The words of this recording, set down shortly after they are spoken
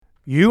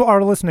You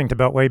are listening to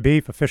Beltway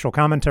Beef, official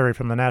commentary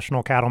from the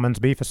National Cattlemen's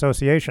Beef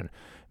Association.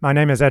 My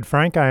name is Ed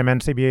Frank. I am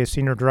NCBA's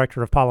Senior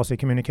Director of Policy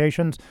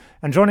Communications.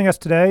 And joining us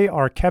today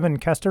are Kevin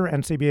Kester,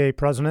 NCBA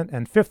President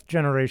and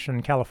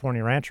fifth-generation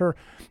California rancher,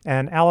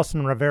 and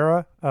Allison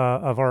Rivera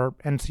of our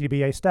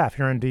NCBA staff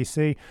here in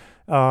D.C.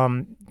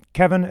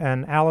 Kevin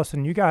and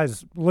Allison, you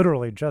guys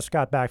literally just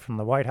got back from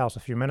the White House a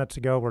few minutes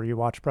ago where you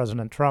watched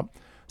President Trump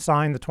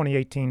sign the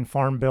 2018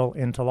 Farm Bill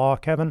into law.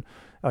 Kevin,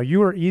 you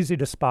were easy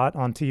to spot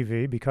on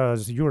TV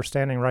because you were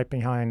standing right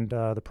behind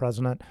the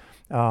president,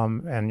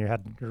 and you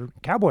had your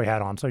cowboy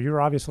hat on. So you were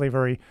obviously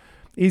very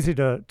easy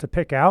to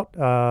pick out.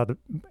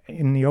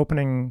 In the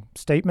opening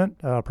statement,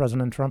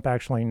 President Trump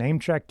actually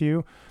name-checked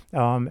you,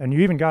 and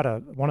you even got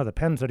one of the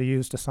pens that he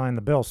used to sign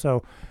the bill.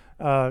 So,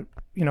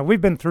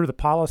 we've been through the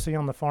policy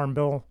on the Farm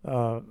Bill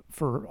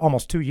for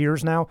almost 2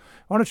 years now.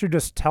 Why don't you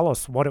just tell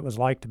us what it was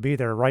like to be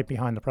there right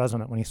behind the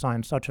president when he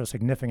signed such a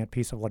significant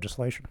piece of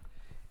legislation?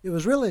 It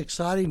was really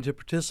exciting to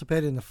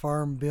participate in the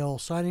Farm Bill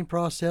signing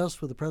process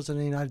with the President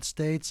of the United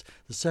States,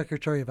 the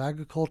Secretary of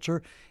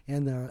Agriculture,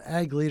 and the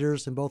ag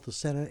leaders in both the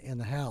Senate and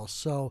the House.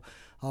 So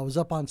I was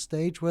up on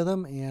stage with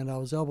them, and I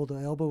was elbow to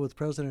elbow with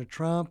President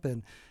Trump,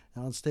 and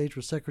on stage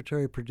with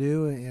Secretary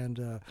Perdue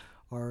and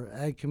our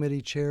Ag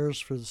Committee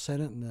chairs for the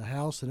Senate and the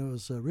House, and it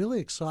was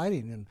really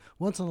exciting and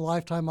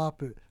once-in-a-lifetime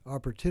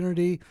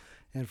opportunity.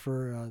 And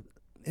for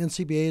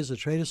NCBA as a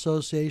trade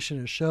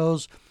association, it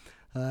shows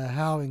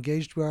how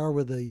engaged we are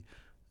with the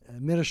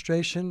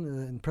administration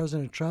and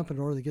President Trump in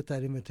order to get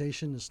that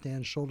invitation to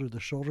stand shoulder to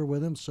shoulder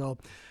with him. So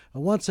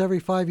once every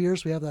 5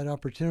 years, we have that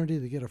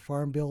opportunity to get a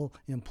farm bill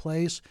in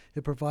place.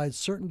 It provides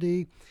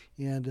certainty,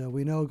 and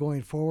we know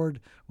going forward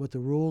what the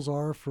rules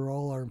are for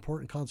all our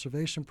important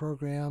conservation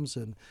programs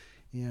and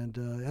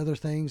other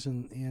things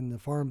in the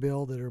farm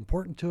bill that are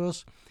important to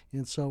us.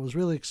 And so it was a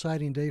really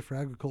exciting day for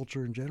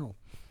agriculture in general.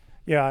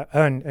 Yeah,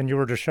 and you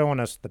were just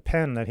showing us the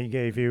pen that he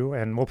gave you,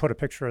 and we'll put a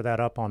picture of that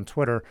up on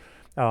Twitter.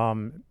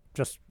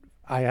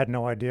 I had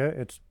no idea.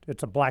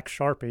 It's a black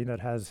Sharpie that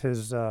has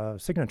his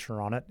signature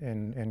on it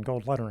in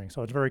gold lettering.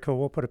 So it's very cool.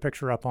 We'll put a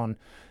picture up on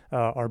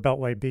our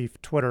Beltway Beef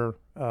Twitter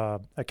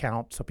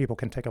account so people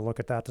can take a look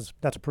at that.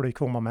 That's a pretty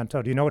cool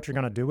memento. Do you know what you're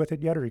going to do with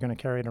it yet? Or are you going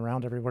to carry it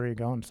around everywhere you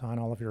go and sign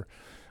all of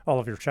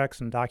your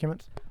checks and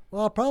documents?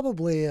 Well, I'll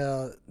probably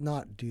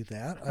not do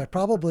that. I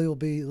probably will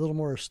be a little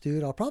more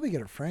astute. I'll probably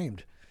get it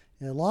framed.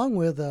 Along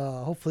with,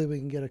 hopefully we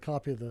can get a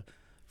copy of the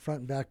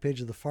front and back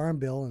page of the Farm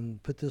Bill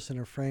and put this in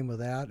a frame with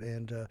that,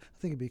 and I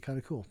think it'd be kind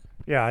of cool.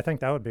 Yeah, I think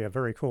that would be a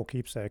very cool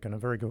keepsake and a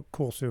very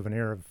cool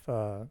souvenir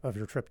of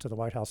your trip to the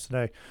White House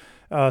today.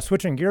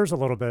 Switching gears a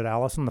little bit,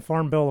 Allison, the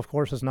Farm Bill, of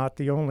course, is not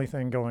the only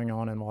thing going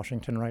on in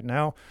Washington right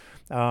now.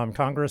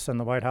 Congress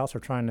and the White House are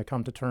trying to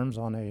come to terms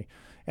on a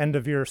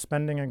end-of-year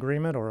spending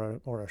agreement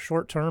or a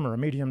short-term or a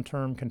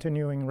medium-term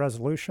continuing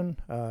resolution.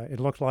 It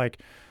looked like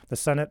the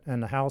Senate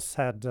and the House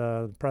had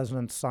the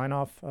president's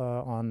sign-off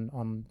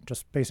on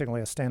just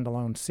basically a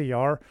standalone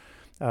CR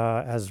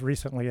as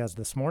recently as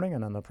this morning,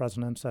 and then the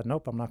president said,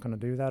 nope, I'm not going to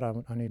do that.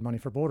 I need money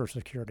for border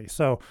security.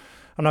 So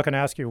I'm not going to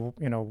ask you,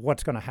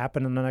 what's going to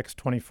happen in the next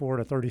 24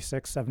 to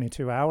 36,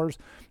 72 hours,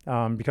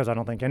 because I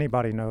don't think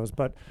anybody knows.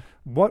 But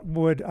what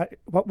would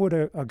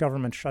a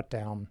government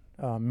shutdown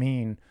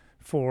mean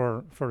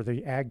for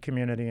the ag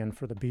community and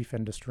for the beef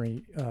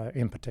industry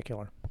in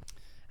particular?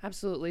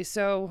 Absolutely.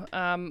 So,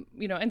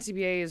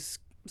 NCBA is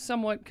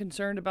somewhat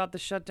concerned about the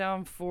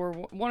shutdown for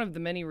one of the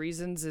many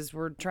reasons is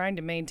we're trying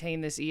to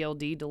maintain this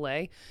ELD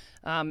delay.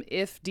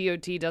 If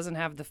DOT doesn't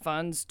have the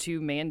funds to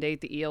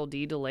mandate the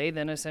ELD delay,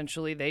 then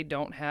essentially they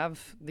don't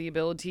have the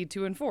ability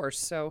to enforce.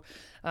 So,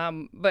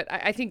 but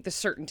I think the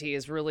certainty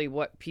is really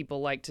what people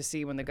like to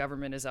see when the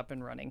government is up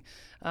and running.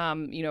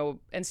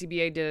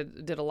 NCBA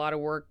did a lot of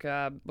work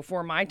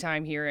before my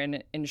time here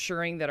in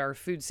ensuring that our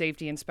food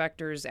safety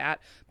inspectors at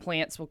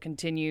plants will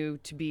continue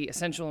to be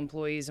essential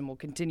employees and will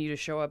continue to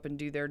show up and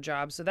do their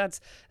job. So that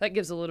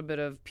gives a little bit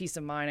of peace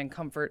of mind and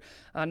comfort,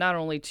 not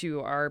only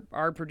to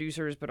our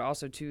producers, but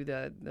also to the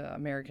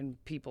American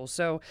people.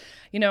 So,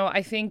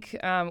 I think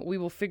we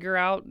will figure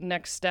out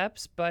next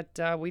steps, but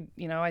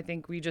I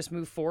think we just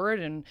move forward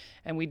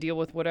and we deal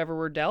with whatever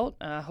we're dealt,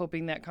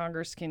 hoping that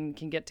Congress can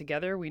get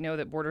together. We know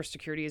that border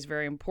security is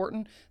very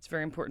important. It's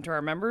very important to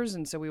our members,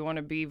 and so we want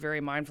to be very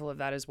mindful of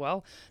that as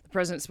well. The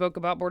president spoke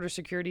about border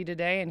security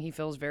today, and he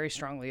feels very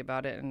strongly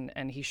about it,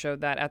 and he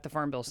showed that at the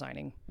Farm Bill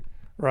signing.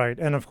 Right.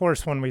 And of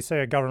course, when we say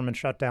a government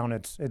shutdown,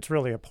 it's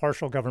really a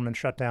partial government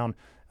shutdown.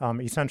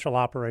 Essential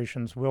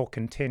operations will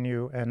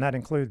continue, and that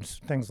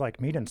includes things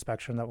like meat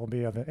inspection that will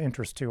be of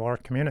interest to our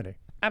community.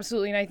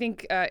 Absolutely. And I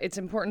think it's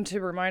important to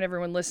remind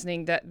everyone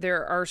listening that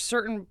there are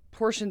certain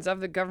portions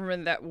of the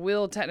government that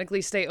will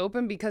technically stay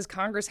open because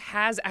Congress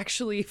has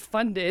actually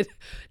funded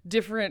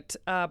different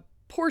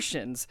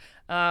portions.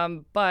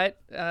 But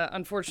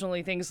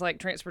unfortunately, things like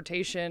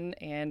transportation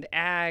and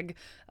ag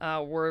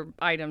were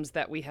items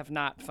that we have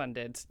not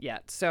funded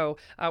yet. So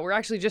we're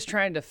actually just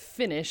trying to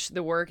finish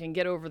the work and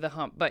get over the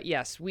hump. But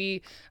yes,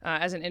 we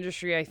as an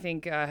industry, I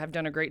think, have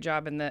done a great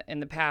job in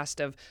the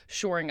past of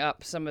shoring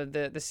up some of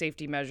the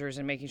safety measures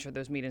and making sure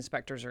those meat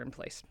inspectors are in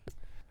place.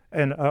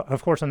 And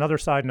of course, another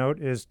side note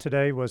is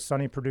today was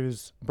Sonny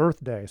Perdue's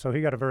birthday, so he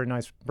got a very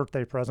nice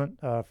birthday present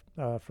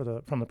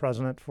from the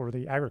president for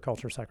the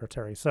agriculture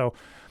secretary. So,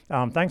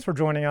 thanks for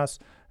joining us.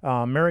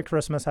 Merry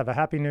Christmas. Have a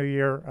happy New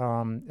Year.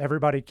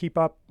 Everybody, keep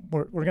up.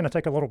 We're going to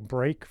take a little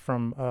break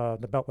from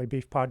the Beltway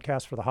Beef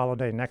podcast for the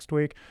holiday next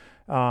week,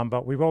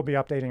 but we will be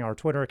updating our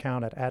Twitter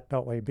account at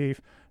Beltway Beef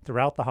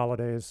throughout the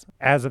holidays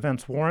as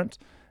events warrant.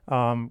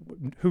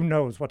 Who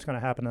knows what's going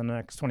to happen in the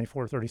next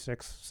 24,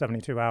 36,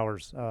 72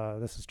 hours.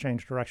 This has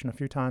changed direction a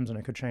few times, and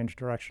it could change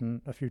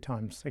direction a few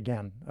times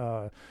again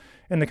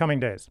in the coming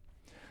days.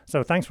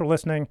 So thanks for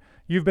listening.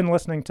 You've been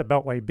listening to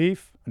Beltway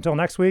Beef. Until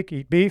next week,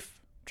 eat beef.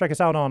 Check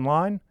us out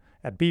online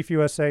at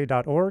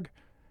beefusa.org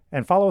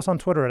and follow us on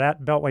Twitter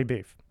at Beltway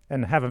Beef.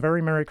 And have a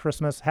very Merry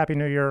Christmas, Happy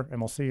New Year, and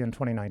we'll see you in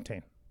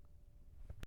 2019.